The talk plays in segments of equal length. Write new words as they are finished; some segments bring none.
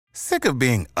Sick of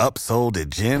being upsold at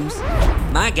gyms?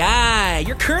 My guy,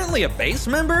 you're currently a base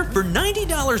member? For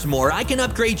 $90 more, I can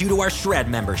upgrade you to our Shred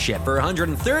membership. For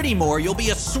 $130 more, you'll be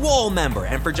a Swole member.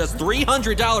 And for just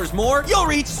 $300 more, you'll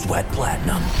reach Sweat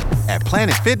Platinum. At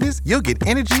Planet Fitness, you'll get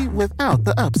energy without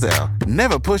the upsell.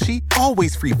 Never pushy,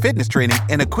 always free fitness training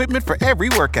and equipment for every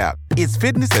workout. It's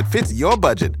fitness that fits your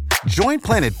budget. Join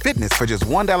Planet Fitness for just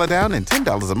 $1 down and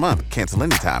 $10 a month. Cancel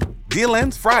anytime. Deal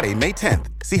ends Friday, May 10th.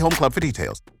 See Home Club for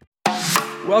details.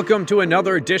 Welcome to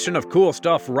another edition of Cool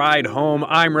Stuff Ride Home.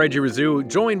 I'm Reggie Rizzu,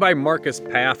 joined by Marcus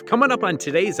Path. Coming up on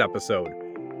today's episode,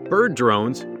 bird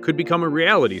drones could become a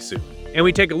reality soon. And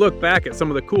we take a look back at some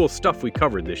of the cool stuff we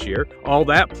covered this year. All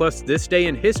that plus this day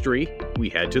in history, we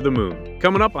head to the moon.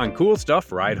 Coming up on Cool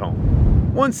Stuff Ride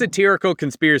Home. One satirical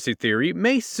conspiracy theory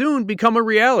may soon become a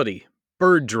reality.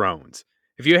 Bird drones.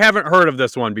 If you haven't heard of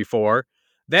this one before,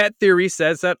 that theory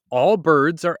says that all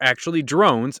birds are actually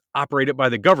drones operated by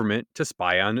the government to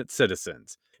spy on its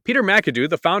citizens. Peter McAdoo,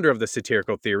 the founder of the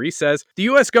satirical theory, says the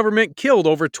U.S. government killed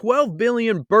over 12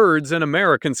 billion birds in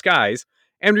American skies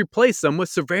and replaced them with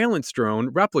surveillance drone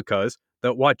replicas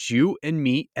that watch you and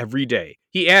me every day.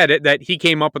 He added that he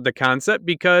came up with the concept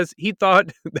because he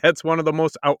thought that's one of the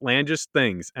most outlandish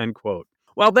things, end quote.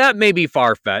 While that may be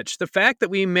far-fetched, the fact that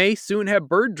we may soon have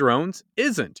bird drones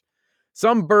isn't.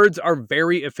 Some birds are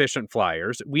very efficient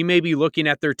flyers. We may be looking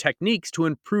at their techniques to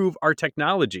improve our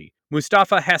technology.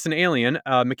 Mustafa Hassanalian,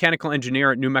 a mechanical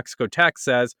engineer at New Mexico Tech,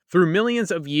 says, through millions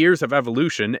of years of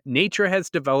evolution, nature has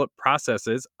developed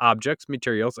processes, objects,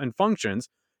 materials, and functions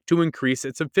to increase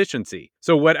its efficiency.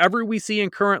 So whatever we see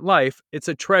in current life, it's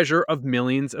a treasure of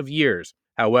millions of years.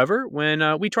 However,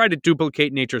 when we try to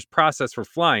duplicate nature's process for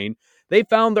flying, they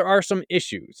found there are some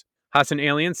issues.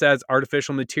 Hassanalian says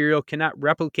artificial material cannot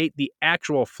replicate the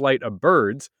actual flight of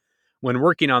birds. When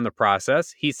working on the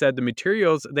process, he said the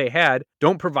materials they had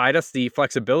don't provide us the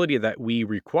flexibility that we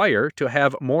require to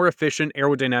have more efficient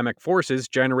aerodynamic forces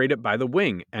generated by the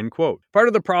wing, end quote. Part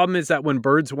of the problem is that when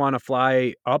birds want to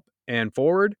fly up and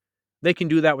forward, they can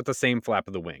do that with the same flap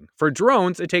of the wing. For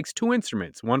drones, it takes two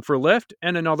instruments, one for lift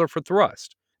and another for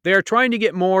thrust. They are trying to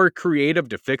get more creative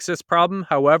to fix this problem.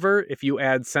 However, if you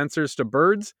add sensors to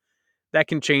birds, that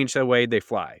can change the way they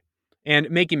fly. And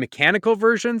making mechanical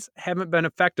versions haven't been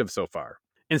effective so far.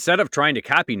 Instead of trying to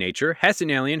copy nature,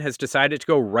 Hassanalian has decided to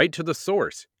go right to the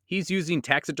source. He's using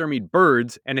taxidermied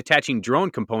birds and attaching drone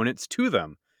components to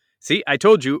them. See, I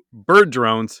told you, bird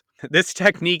drones. This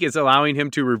technique is allowing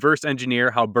him to reverse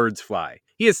engineer how birds fly.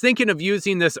 He is thinking of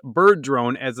using this bird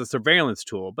drone as a surveillance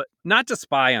tool, but not to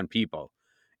spy on people.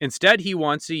 Instead, he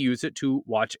wants to use it to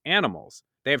watch animals.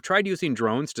 They have tried using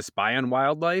drones to spy on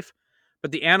wildlife,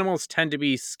 but the animals tend to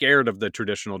be scared of the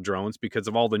traditional drones because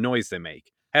of all the noise they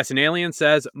make. Hassanalian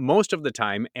says most of the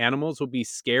time, animals will be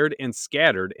scared and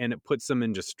scattered, and it puts them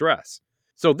in distress.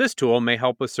 So this tool may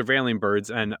help with surveilling birds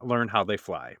and learn how they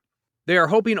fly. They are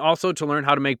hoping also to learn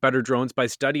how to make better drones by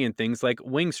studying things like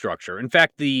wing structure. In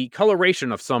fact, the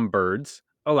coloration of some birds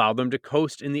allow them to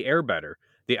coast in the air better.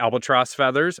 The albatross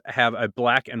feathers have a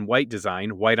black and white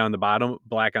design, white on the bottom,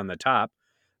 black on the top.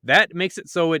 That makes it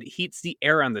so it heats the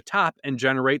air on the top and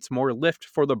generates more lift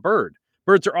for the bird.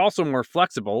 Birds are also more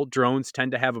flexible. Drones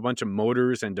tend to have a bunch of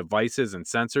motors and devices and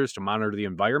sensors to monitor the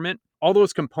environment. All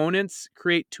those components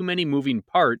create too many moving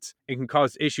parts and can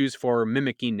cause issues for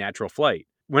mimicking natural flight.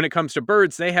 When it comes to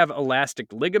birds, they have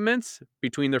elastic ligaments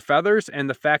between their feathers, and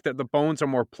the fact that the bones are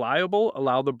more pliable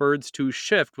allow the birds to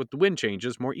shift with the wind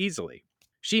changes more easily.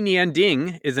 Xinian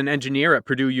Ding is an engineer at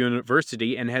Purdue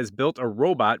University and has built a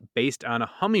robot based on a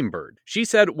hummingbird. She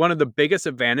said one of the biggest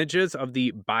advantages of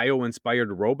the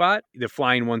bio-inspired robot, the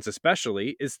flying ones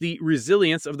especially, is the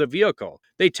resilience of the vehicle.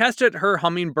 They tested her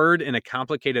hummingbird in a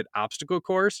complicated obstacle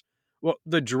course. Well,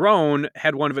 the drone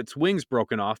had one of its wings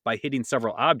broken off by hitting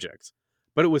several objects,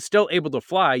 but it was still able to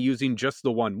fly using just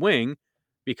the one wing,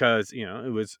 because,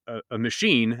 it was a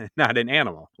machine, not an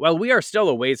animal. While we are still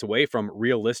a ways away from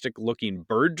realistic-looking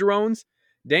bird drones,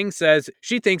 Deng says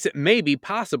she thinks it may be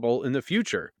possible in the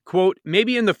future. Quote,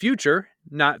 maybe in the future,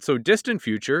 not so distant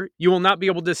future, you will not be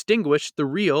able to distinguish the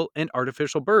real and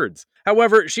artificial birds.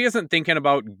 However, she isn't thinking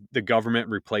about the government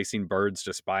replacing birds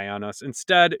to spy on us.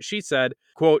 Instead, she said,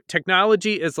 quote,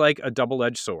 technology is like a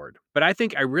double-edged sword, but I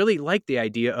think I really like the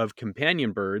idea of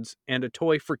companion birds and a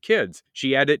toy for kids.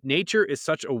 She added, nature is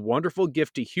such a wonderful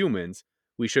gift to humans.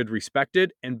 We should respect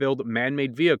it and build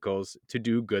man-made vehicles to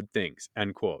do good things,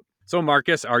 end quote. So,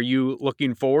 Marcus, are you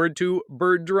looking forward to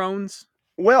bird drones?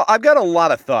 Well, I've got a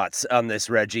lot of thoughts on this,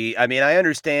 Reggie. I mean, I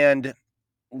understand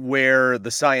where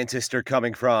the scientists are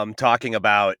coming from talking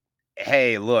about,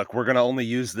 hey, look, we're going to only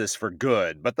use this for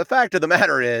good. But the fact of the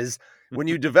matter is, when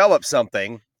you develop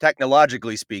something,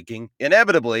 technologically speaking,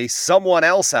 inevitably someone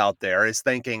else out there is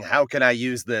thinking, how can I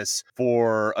use this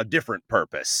for a different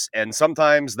purpose? And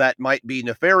sometimes that might be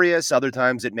nefarious, other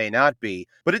times it may not be,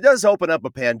 but it does open up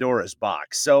a Pandora's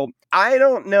box. So I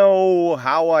don't know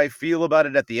how I feel about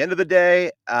it at the end of the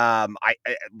day. I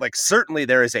like certainly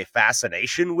there is a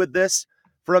fascination with this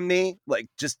from me, like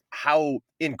just how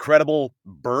incredible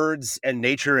birds and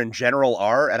nature in general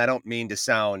are. And I don't mean to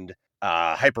sound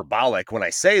hyperbolic when I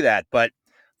say that, but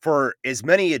for as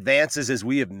many advances as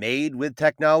we have made with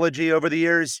technology over the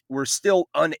years, we're still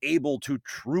unable to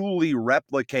truly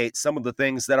replicate some of the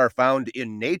things that are found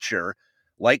in nature,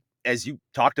 like as you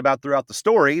talked about throughout the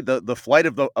story, the flight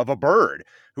of a bird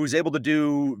who's able to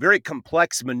do very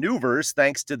complex maneuvers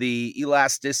thanks to the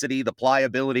elasticity, the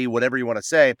pliability, whatever you want to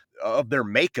say, of their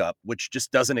makeup, which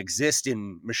just doesn't exist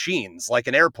in machines like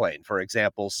an airplane, for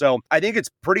example. So I think it's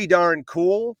pretty darn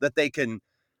cool that they can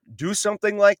do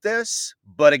something like this.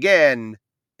 But again,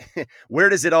 where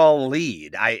does it all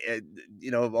lead?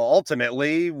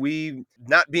 Ultimately, we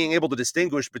not being able to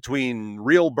distinguish between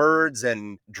real birds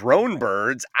and drone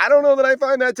birds, I don't know that I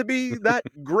find that to be that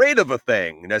great of a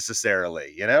thing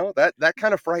necessarily. That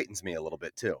kind of frightens me a little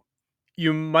bit too.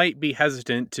 You might be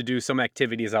hesitant to do some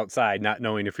activities outside, not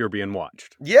knowing if you're being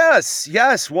watched. Yes,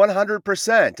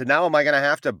 100%. And now am I going to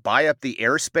have to buy up the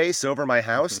airspace over my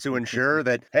house to ensure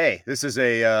that, hey, this is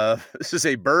a this is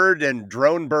a bird and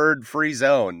drone bird free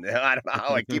zone? I don't know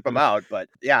how I keep them out, but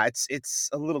yeah, it's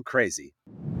a little crazy.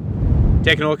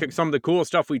 Taking a look at some of the cool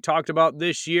stuff we talked about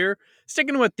this year,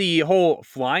 sticking with the whole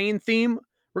flying theme,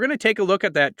 we're going to take a look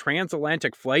at that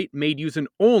transatlantic flight made using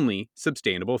only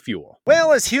sustainable fuel.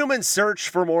 Well, as humans search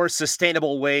for more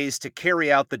sustainable ways to carry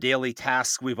out the daily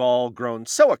tasks we've all grown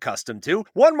so accustomed to,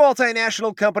 one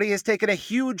multinational company has taken a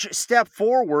huge step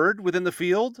forward within the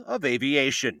field of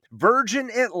aviation. Virgin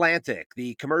Atlantic,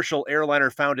 the commercial airliner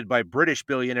founded by British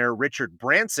billionaire Richard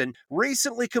Branson,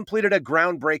 recently completed a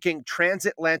groundbreaking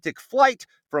transatlantic flight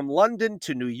from London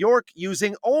to New York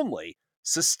using only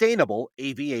sustainable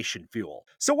aviation fuel.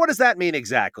 So what does that mean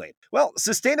exactly? Well,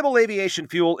 sustainable aviation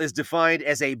fuel is defined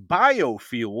as a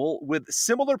biofuel with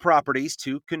similar properties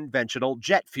to conventional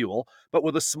jet fuel, but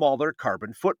with a smaller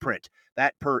carbon footprint.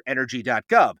 That per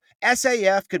energy.gov.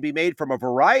 SAF can be made from a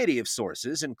variety of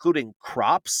sources, including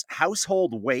crops,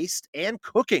 household waste, and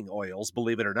cooking oils,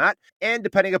 believe it or not. And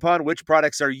depending upon which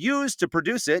products are used to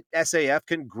produce it, SAF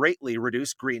can greatly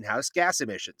reduce greenhouse gas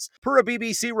emissions. Per a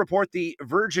BBC report, the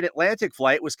Virgin Atlantic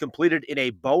flight was completed in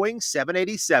a Boeing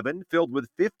 787 filled with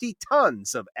 50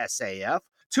 tons of SAF.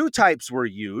 Two types were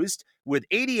used, with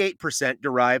 88%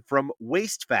 derived from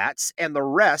waste fats and the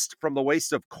rest from the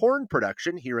waste of corn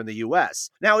production here in the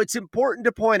US. Now, it's important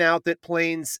to point out that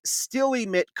planes still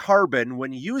emit carbon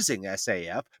when using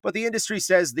SAF, but the industry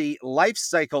says the life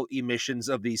cycle emissions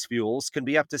of these fuels can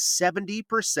be up to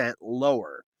 70%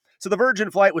 lower. So the Virgin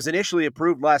flight was initially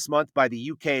approved last month by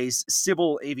the UK's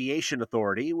Civil Aviation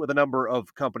Authority, with a number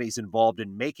of companies involved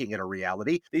in making it a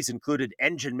reality. These included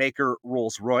engine maker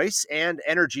Rolls-Royce and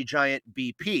energy giant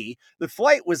BP. The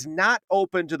flight was not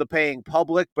open to the paying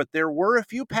public, but there were a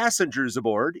few passengers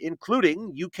aboard,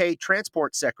 including UK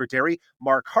Transport Secretary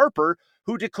Mark Harper,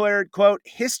 who declared, quote,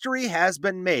 history has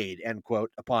been made, end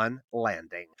quote, upon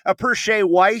landing. Per Shay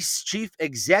Weiss, chief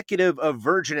executive of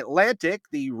Virgin Atlantic,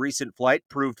 the recent flight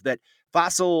proved that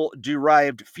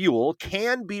fossil-derived fuel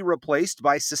can be replaced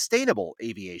by sustainable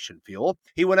aviation fuel.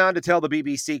 He went on to tell the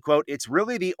BBC, quote, it's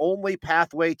really the only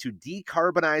pathway to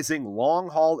decarbonizing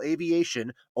long-haul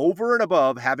aviation over and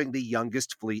above having the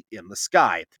youngest fleet in the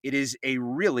sky. It is a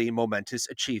really momentous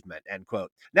achievement, end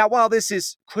quote. Now, while this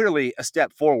is clearly a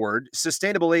step forward,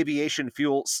 sustainable aviation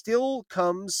fuel still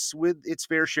comes with its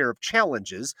fair share of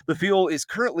challenges. The fuel is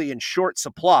currently in short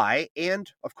supply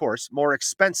and, of course, more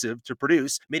expensive to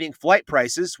produce, meaning flight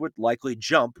prices would likely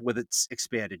jump with its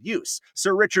expanded use.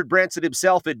 Sir Richard Branson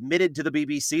himself admitted to the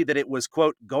BBC that it was,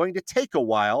 quote, going to take a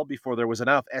while before there was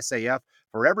enough SAF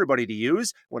for everybody to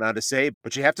use. Went on to say,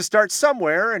 but you have to start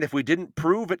somewhere, and if we didn't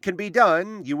prove it can be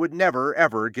done, you would never,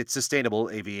 ever get sustainable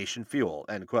aviation fuel,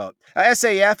 end quote.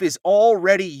 SAF is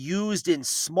already used in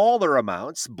smaller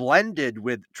amounts, blended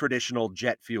with traditional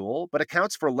jet fuel, but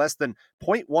accounts for less than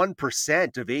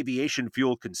 0.1% of aviation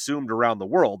fuel consumed around the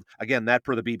world. Again, that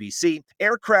per the BBC.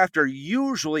 Aircraft are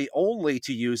usually only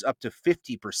to use up to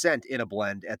 50% in a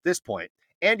blend at this point.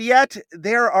 And yet,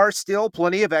 there are still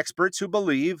plenty of experts who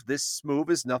believe this move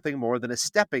is nothing more than a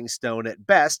stepping stone at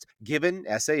best, given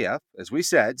SAF, as we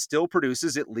said, still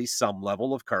produces at least some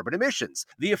level of carbon emissions.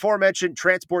 The aforementioned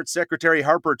Transport Secretary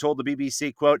Harper told the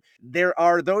BBC, quote, "There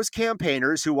are those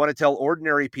campaigners who want to tell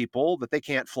ordinary people that they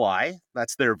can't fly.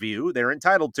 That's their view. They're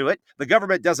entitled to it. The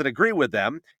government doesn't agree with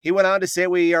them." He went on to say,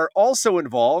 "We are also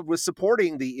involved with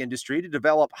supporting the industry to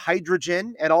develop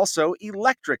hydrogen and also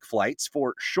electric flights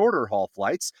for shorter haul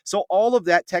flights. So all of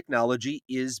that technology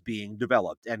is being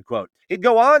developed," end quote. He'd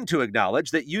go on to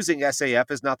acknowledge that using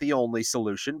SAF is not the only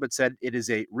solution, but said it is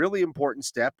a really important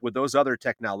step with those other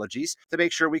technologies to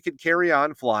make sure we can carry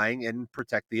on flying and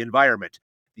protect the environment.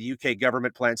 The UK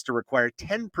government plans to require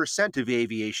 10% of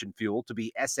aviation fuel to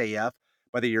be SAF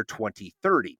by the year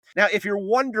 2030. Now, if you're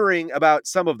wondering about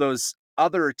some of those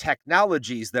other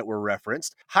technologies that were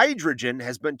referenced, hydrogen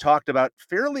has been talked about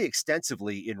fairly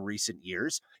extensively in recent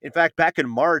years. In fact, back in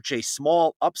March, a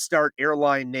small upstart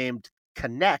airline named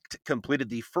Connect completed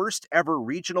the first ever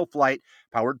regional flight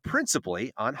powered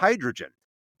principally on hydrogen.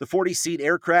 The 40-seat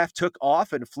aircraft took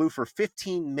off and flew for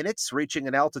 15 minutes, reaching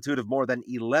an altitude of more than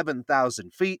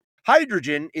 11,000 feet.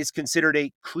 Hydrogen is considered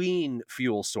a clean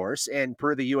fuel source and,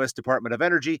 per the U.S. Department of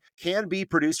Energy, can be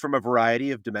produced from a variety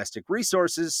of domestic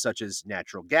resources such as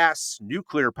natural gas,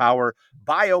 nuclear power,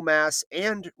 biomass,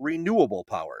 and renewable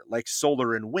power like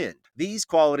solar and wind. These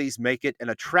qualities make it an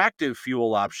attractive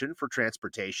fuel option for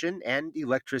transportation and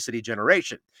electricity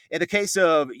generation. In the case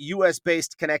of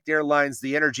U.S.-based Connect Airlines,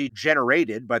 the energy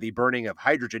generated by the burning of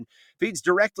hydrogen feeds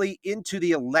directly into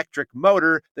the electric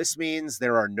motor. This means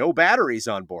there are no batteries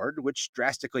on board, which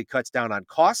drastically cuts down on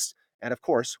costs and, of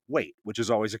course, weight, which is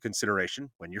always a consideration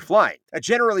when you're flying.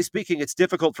 Generally speaking, it's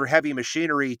difficult for heavy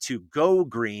machinery to go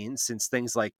green since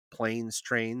things like planes,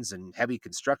 trains, and heavy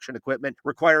construction equipment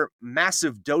require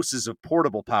massive doses of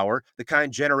portable power, the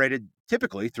kind generated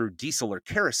typically through diesel or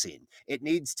kerosene. It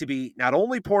needs to be not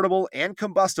only portable and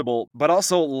combustible, but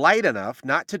also light enough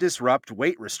not to disrupt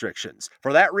weight restrictions.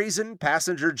 For that reason,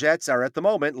 passenger jets are at the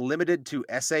moment limited to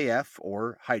SAF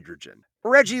or hydrogen.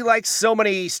 Reggie, like so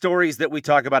many stories that we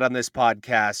talk about on this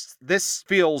podcast, this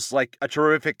feels like a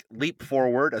terrific leap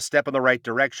forward, a step in the right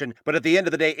direction. But at the end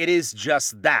of the day, it is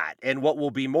just that. And what will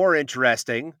be more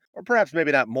interesting, or perhaps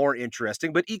maybe not more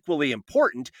interesting, but equally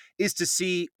important, is to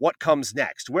see what comes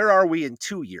next. Where are we in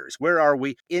 2 years? Where are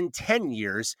we in 10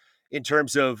 years in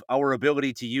terms of our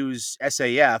ability to use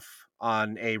SAF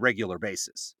on a regular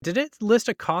basis? Did it list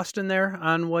a cost in there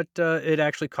on what it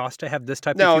actually costs to have this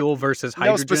type of No, fuel versus no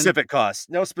hydrogen? specific cost.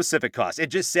 No specific cost.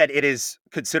 It just said it is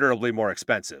considerably more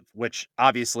expensive, which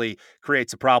obviously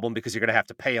creates a problem because you're going to have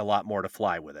to pay a lot more to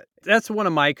fly with it. That's one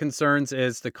of my concerns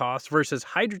is the cost versus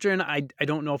hydrogen. I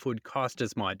don't know if it would cost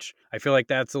as much. I feel like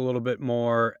that's a little bit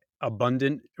more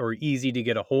abundant or easy to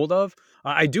get a hold of.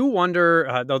 I do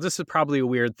wonder, though this is probably a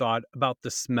weird thought, about the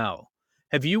smell.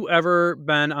 Have you ever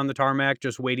been on the tarmac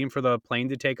just waiting for the plane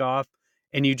to take off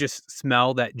and you just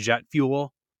smell that jet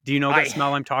fuel? Do you know that I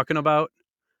smell I'm talking about?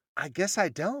 I guess I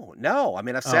don't. No, I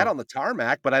mean, I've sat Oh, on the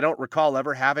tarmac, but I don't recall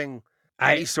ever having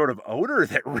I any sort of odor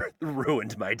that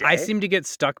ruined my I day. seem to get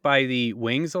stuck by the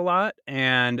wings a lot,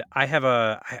 and I have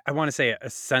I want to say a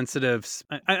sensitive.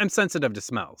 I'm sensitive to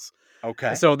smells,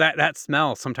 Okay. so that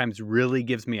smell sometimes really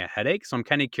gives me a headache. So I'm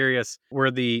kind of curious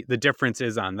where the difference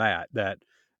is on that. That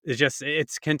it's just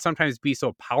it's can sometimes be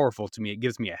so powerful to me. It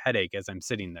gives me a headache as I'm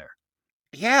sitting there.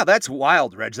 Yeah, that's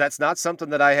wild, Reg. That's not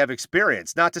something that I have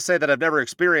experienced. Not to say that I've never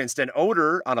experienced an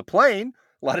odor on a plane.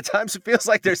 A lot of times it feels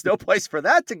like there's no place for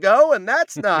that to go, and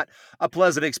that's not a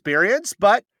pleasant experience,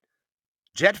 but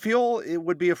jet fuel, it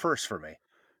would be a first for me.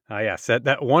 Ah, yes,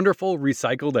 that wonderful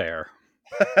recycled air.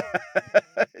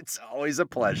 It's always a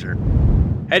pleasure.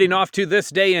 Heading off to this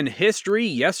day in history,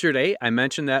 yesterday I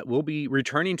mentioned that we'll be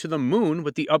returning to the moon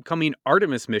with the upcoming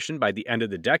Artemis mission by the end of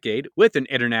the decade with an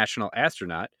international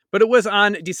astronaut. But it was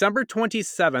on December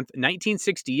 27th,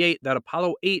 1968 that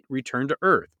Apollo 8 returned to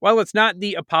Earth. While it's not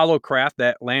the Apollo craft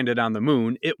that landed on the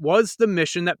moon, it was the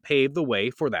mission that paved the way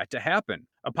for that to happen.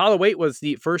 Apollo 8 was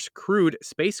the first crewed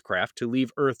spacecraft to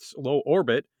leave Earth's low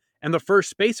orbit and the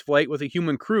first spaceflight with a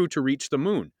human crew to reach the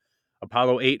moon.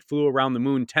 Apollo 8 flew around the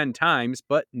moon 10 times,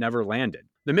 but never landed.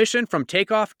 The mission from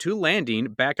takeoff to landing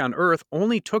back on Earth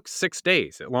only took 6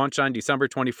 days. It launched on December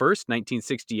 21st,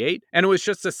 1968, and it was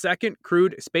just the second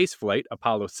crewed spaceflight,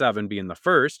 Apollo 7 being the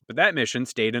first, but that mission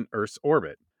stayed in Earth's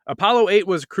orbit. Apollo 8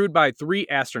 was crewed by 3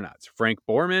 astronauts, Frank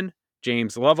Borman,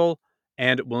 James Lovell,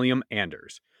 and William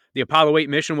Anders. The Apollo 8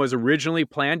 mission was originally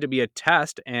planned to be a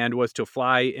test and was to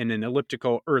fly in an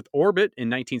elliptical Earth orbit in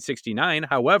 1969.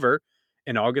 However,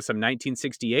 in August of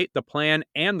 1968, the plan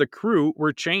and the crew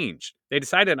were changed. they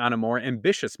decided on a more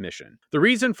ambitious mission. The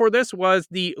reason for this was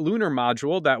the lunar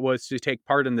module that was to take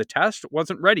part in the test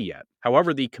wasn't ready yet.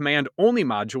 However, the command-only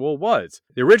module was.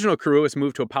 The original crew was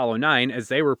moved to Apollo 9 as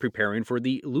they were preparing for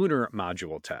the lunar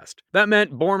module test. That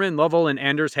meant Borman, Lovell, and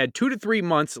Anders had 2 to 3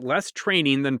 months less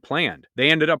training than planned. They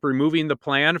ended up removing the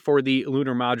plan for the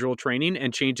lunar module training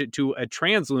and changed it to a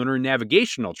translunar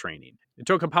navigational training. It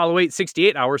took Apollo 8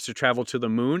 68 hours to travel to the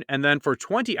moon, and then for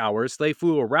 20 hours, they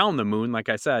flew around the moon, like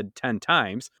I said, 10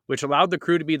 times, which allowed the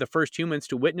crew to be the first humans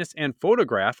to witness and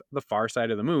photograph the far side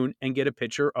of the moon and get a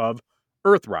picture of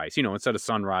Earthrise, instead of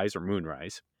sunrise or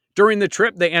moonrise. During the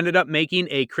trip, they ended up making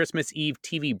a Christmas Eve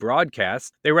TV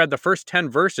broadcast. They read the first 10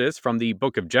 verses from the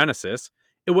Book of Genesis.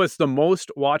 It was the most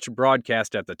watched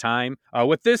broadcast at the time.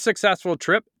 With this successful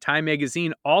trip, Time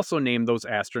magazine also named those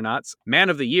astronauts Man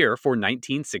of the Year for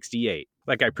 1968.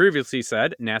 Like I previously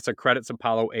said, NASA credits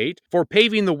Apollo 8 for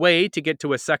paving the way to get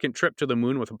to a second trip to the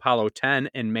moon with Apollo 10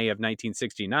 in May of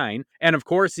 1969, and of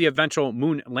course the eventual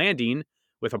moon landing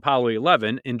with Apollo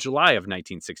 11 in July of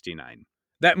 1969.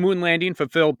 That moon landing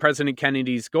fulfilled President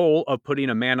Kennedy's goal of putting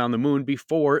a man on the moon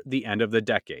before the end of the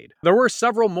decade. There were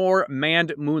several more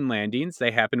manned moon landings.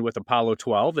 They happened with Apollo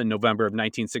 12 in November of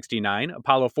 1969,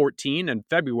 Apollo 14 in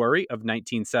February of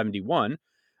 1971,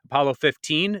 Apollo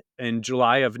 15 in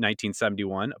July of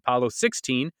 1971, Apollo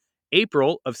 16,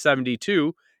 April of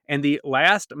 72, and the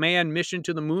last manned mission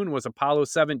to the moon was Apollo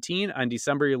 17 on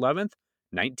December 11th,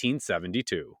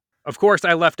 1972. Of course,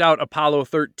 I left out Apollo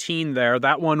 13 there.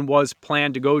 That one was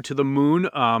planned to go to the moon,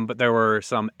 but there were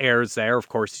some errors there. Of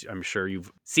course, I'm sure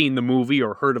you've seen the movie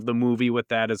or heard of the movie with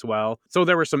that as well. So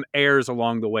there were some errors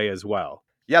along the way as well.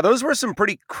 Yeah, those were some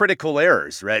pretty critical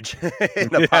errors, Reg,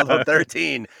 in Apollo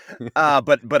 13.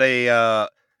 But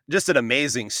just an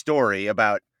amazing story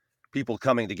about people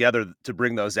coming together to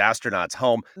bring those astronauts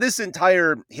home. This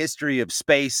entire history of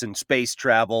space and space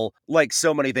travel, like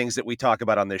so many things that we talk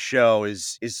about on this show,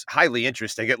 is highly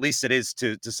interesting. At least it is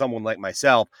to someone like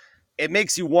myself. It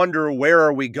makes you wonder, where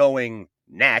are we going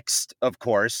next, of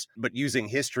course, but using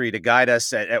history to guide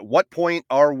us. At what point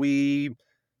are we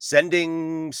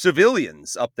sending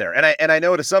civilians up there? And I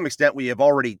know to some extent we have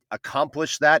already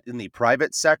accomplished that in the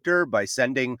private sector by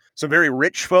sending some very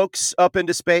rich folks up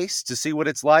into space to see what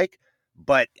it's like.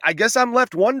 But I guess I'm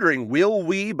left wondering, will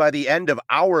we, by the end of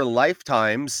our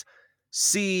lifetimes,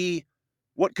 see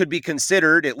what could be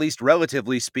considered, at least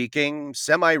relatively speaking,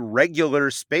 semi-regular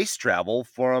space travel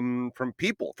from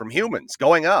people, from humans,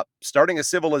 going up, starting a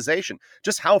civilization?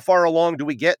 Just how far along do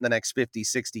we get in the next 50,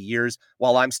 60 years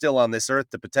while I'm still on this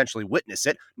earth to potentially witness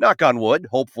it? Knock on wood,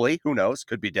 hopefully. Who knows?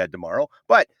 Could be dead tomorrow.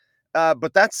 But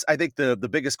that's, I think, the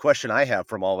biggest question I have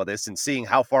from all of this, and seeing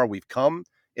how far we've come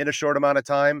in a short amount of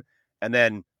time. And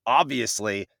then,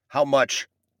 obviously, how much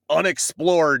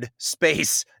unexplored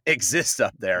space exists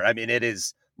up there. I mean, it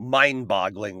is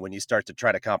mind-boggling when you start to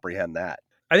try to comprehend that.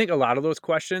 I think a lot of those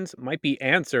questions might be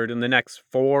answered in the next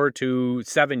 4 to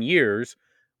 7 years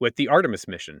with the Artemis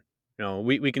mission.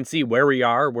 We can see where we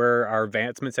are, where our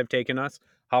advancements have taken us,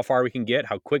 how far we can get,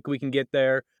 how quick we can get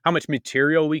there, how much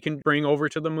material we can bring over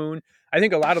to the moon. I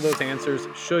think a lot of those answers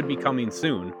should be coming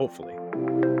soon, hopefully.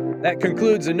 That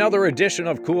concludes another edition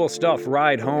of Cool Stuff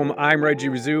Ride Home. I'm Reggie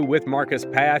Rizou with Marcus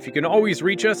Paff. You can always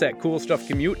reach us at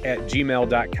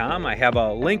coolstuffcommute@gmail.com. I have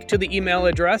a link to the email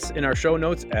address in our show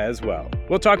notes as well.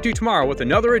 We'll talk to you tomorrow with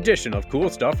another edition of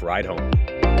Cool Stuff Ride Home.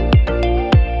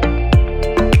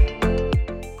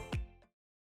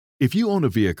 If you own a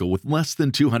vehicle with less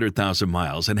than 200,000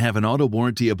 miles and have an auto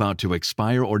warranty about to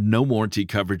expire or no warranty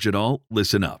coverage at all,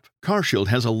 listen up. CarShield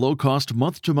has a low-cost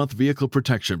month-to-month vehicle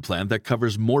protection plan that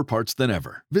covers more parts than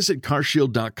ever. Visit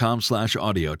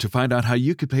carshield.com/audio to find out how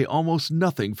you could pay almost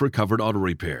nothing for covered auto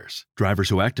repairs. Drivers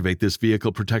who activate this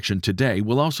vehicle protection today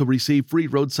will also receive free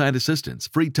roadside assistance,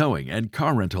 free towing, and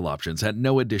car rental options at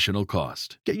no additional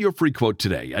cost. Get your free quote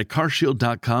today at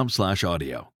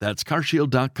carshield.com/audio. That's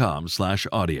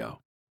carshield.com/audio.